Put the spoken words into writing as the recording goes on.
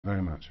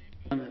Very much.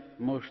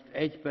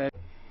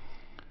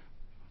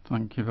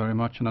 Thank you very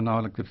much. And I now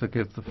I'd like to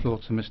give the floor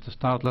to Mr.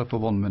 Stadler for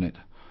 1 minute.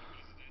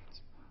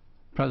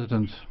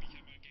 President,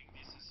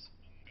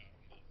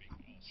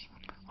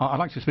 I'd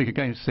like to speak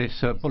against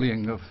this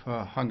bullying of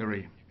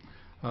Hungary.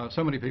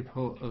 So many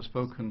people have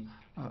spoken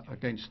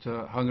against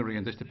Hungary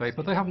in this debate,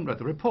 but they haven't read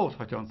the report,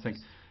 I don't think.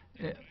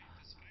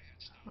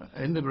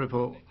 In the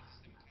report,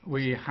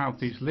 we have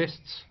these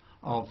lists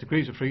of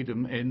degrees of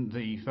freedom in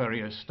the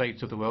various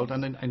states of the world,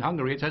 and in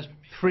Hungary it says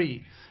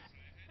free.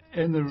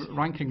 In the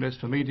ranking list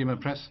for media and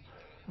press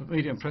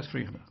freedom,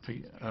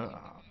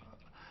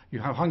 you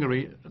have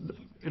Hungary,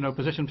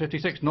 position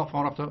 56, not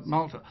far after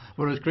Malta,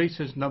 whereas Greece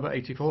is number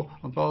 84,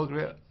 and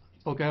Bulgaria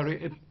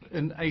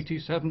in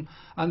 87,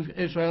 and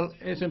Israel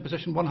is in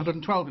position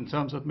 112 in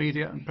terms of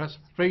media and press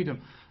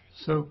freedom.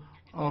 So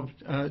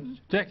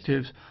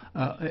objectively,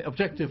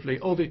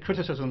 all the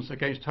criticisms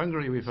against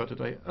Hungary we've heard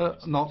today are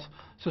not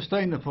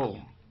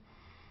sustainable.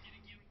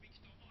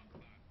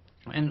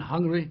 In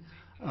Hungary,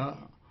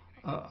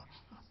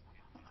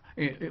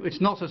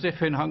 it's not as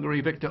if in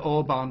Hungary Viktor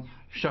Orban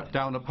shut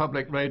down a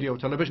public radio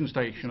television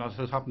station, as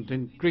has happened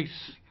in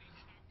Greece.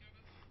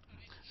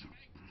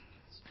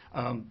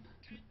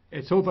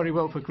 It's all very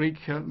well for Greek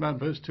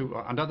members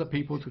and other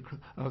people to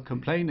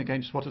complain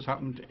against what has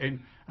happened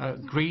in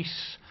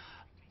Greece.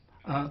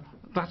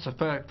 That's a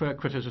fair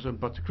criticism,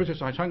 but to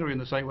criticise Hungary in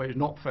the same way is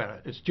not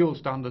fair. It's dual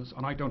standards,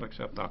 and I don't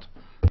accept that.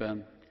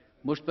 Thank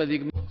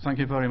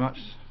you very much,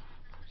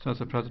 says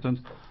the President.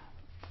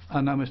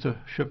 And now Mr.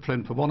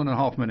 Schöpflin for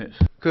 1.5 minutes.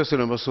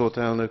 Köszönöm a szót,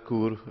 elnök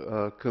úr,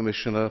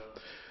 Commissioner.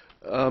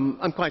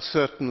 I'm quite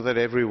certain that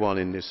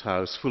everyone in this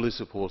House fully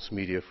supports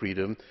media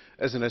freedom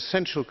as an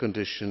essential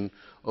condition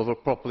of a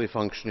properly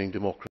functioning democracy.